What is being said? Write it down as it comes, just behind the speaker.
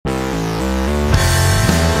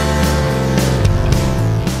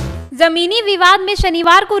जमीनी विवाद में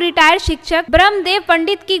शनिवार को रिटायर्ड शिक्षक ब्रह्मदेव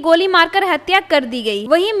पंडित की गोली मारकर हत्या कर दी गई।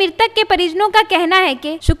 वहीं मृतक के परिजनों का कहना है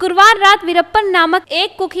कि शुक्रवार रात वीरप्पन नामक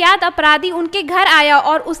एक कुख्यात अपराधी उनके घर आया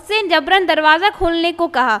और उससे जबरन दरवाजा खोलने को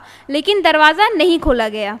कहा, लेकिन दरवाजा नहीं खोला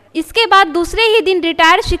गया। इसके बाद दूसरे ही दिन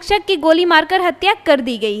रिटायर्ड शिक्षक की गोली मारकर हत्या कर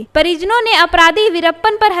दी गई। परिजनों ने अपराधी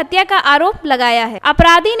वीरप्पन पर हत्या का आरोप लगाया है।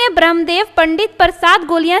 अपराधी ने ब्रह्मदेव पंडित पर 7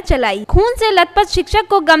 गोलियां चलाई। खून से लथपथ शिक्षक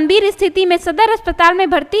को गंभीर स्थिति में सदर अस्पताल में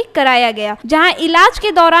भर्ती कराया गया, जहां इलाज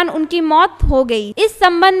के दौरान उनकी मौत हो गई। इस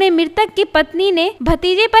संबंध में मृतक की पत्नी ने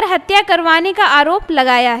भतीजे पर हत्या करवाने का आरोप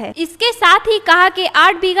लगाया है। इसके साथ ही कहा कि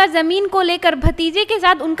 8 बीघा जमीन को लेकर भतीजे के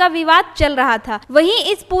साथ उनका विवाद चल रहा था। वहीं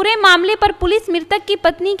इस पूरे मामले पर पुलिस मृतक की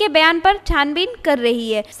पत्नी के बयान पर छानबीन कर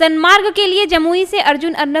रही है। सनमार्ग के लिए जमुई से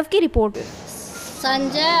अर्जुन अरनव की रिपोर्ट।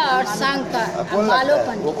 संजय और शंकर बालो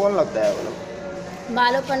पंडित। वो कौन लगता है?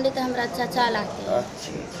 बालो पंडित हमारा चाचा लगते हैं।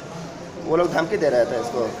 अच्छा, वो लोग धमकी दे रहे थे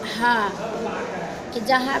इसको? हाँ, कि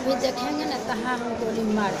जहाँ भी देखेंगे ना तहाँ हम गोली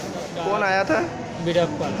मार देंगे। कौन आया था?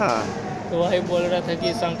 वीरप्पन। हाँ, तो वही बोल रहा था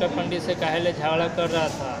कि शंकर पंडित से काहे झगड़ा कर रहा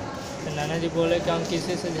था। तो नाना जी बोले कि हम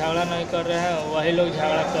किसी से झगड़ा नहीं कर रहे हैं, वही लोग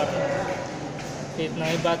झगड़ा कर रहे हैं। तो इतना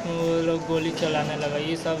ही बात में वो लोग गोली चलाने लगा।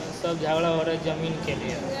 ये सब झगड़ा हो रहा है ज़मीन के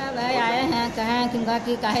लिए। भाई आए हैं, कहें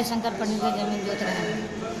कि काहे शंकर पंडित की ज़मीन जोत रहे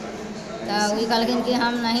हैं। तो वही कहलखिन कि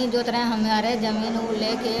हम नहीं जोत रहे हैं, हमारे ज़मीन वो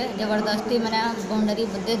लेके ज़बरदस्ती मैंने बाउंड्री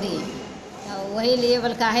दे दिए। तो वही लिए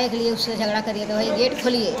बोल काहे के लिए उससे झगड़ा करिए, तो वही गेट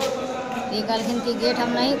खोलिए। ये कहलखिन कि गेट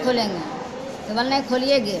हम नहीं खोलेंगे, तो बोल नहीं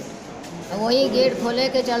खोलिए गेट। तो वही गेट खोले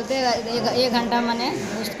के चलते 1 घंटा मैंने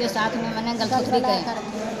उसके साथ में मैंने गलत भी कहे।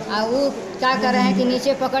 और वो क्या कर रहे हैं कि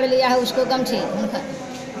नीचे पकड़ लिया है उसको गमछी उनका,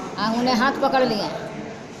 और उन्हें हाथ पकड़ लिए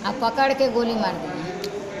और पकड़ के गोली मार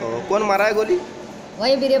दी। कौन मारा है गोली?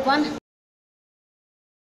 वही वीरप्पन।